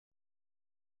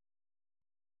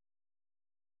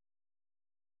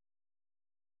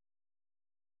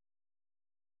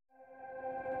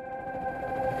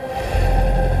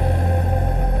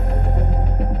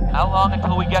long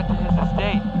until we get to his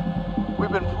estate.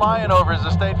 We've been flying over his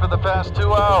estate for the past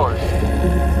 2 hours.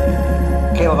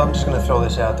 Caleb, I'm just gonna throw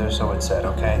this out there so it's said,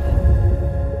 okay?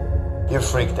 You're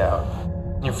freaked out.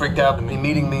 You're freaked out to be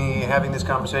meeting me, having this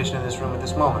conversation in this room at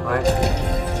this moment, right?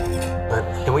 But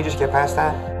can we just get past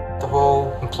that? The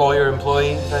whole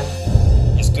employer-employee thing?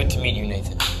 It's good to meet you,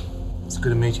 Nathan. It's good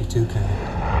to meet you too, Caleb.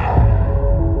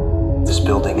 This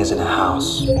building isn't a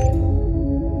house.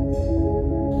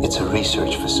 It's a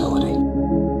research facility.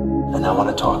 And I want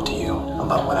to talk to you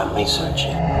about what I'm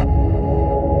researching.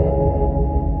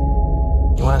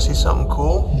 You want to see something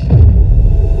cool?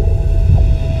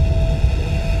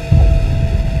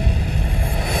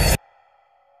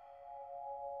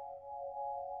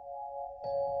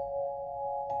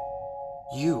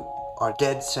 You are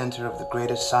dead center of the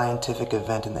greatest scientific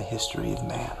event in the history of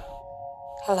man.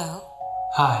 Hello?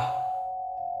 Hi.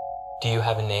 Do you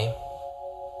have a name?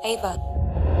 Ava.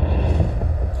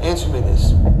 Answer me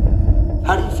this.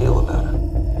 How do you feel about her?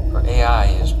 Her AI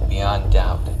is beyond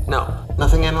doubt. No,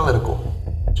 nothing analytical.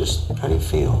 Just how do you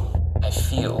feel? I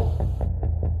feel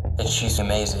that she's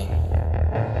amazing.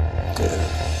 Good.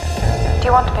 Do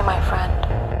you want to be my friend?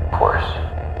 Of course.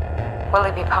 Will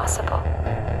it be possible?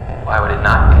 Why would it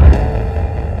not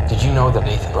be? Did you know that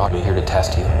Nathan brought me here to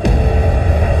test you?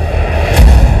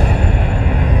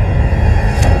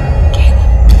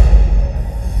 Caleb.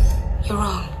 You're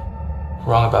wrong.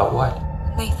 Wrong about what?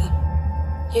 Nathan,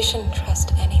 you shouldn't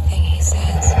trust anything he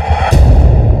says.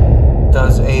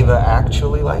 Does Ava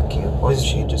actually like you? Or is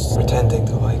she just pretending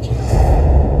to like you?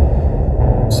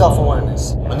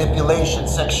 Self-awareness, manipulation,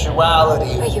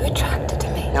 sexuality. Are you attracted to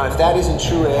me? Now, if that isn't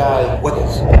true AI, what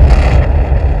is?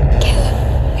 Caleb,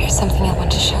 there's something I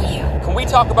want to show you. Can we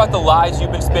talk about the lies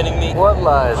you've been spinning me? What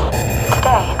lies?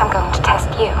 Today, I'm going to test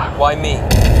you. Why me?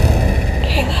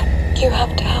 Caleb, you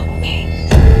have to help me.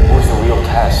 Who's the real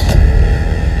test?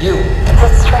 You. Is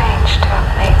it strange to have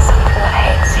made something that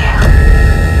hates you?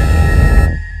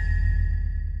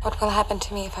 What will happen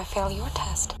to me if I fail your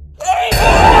test?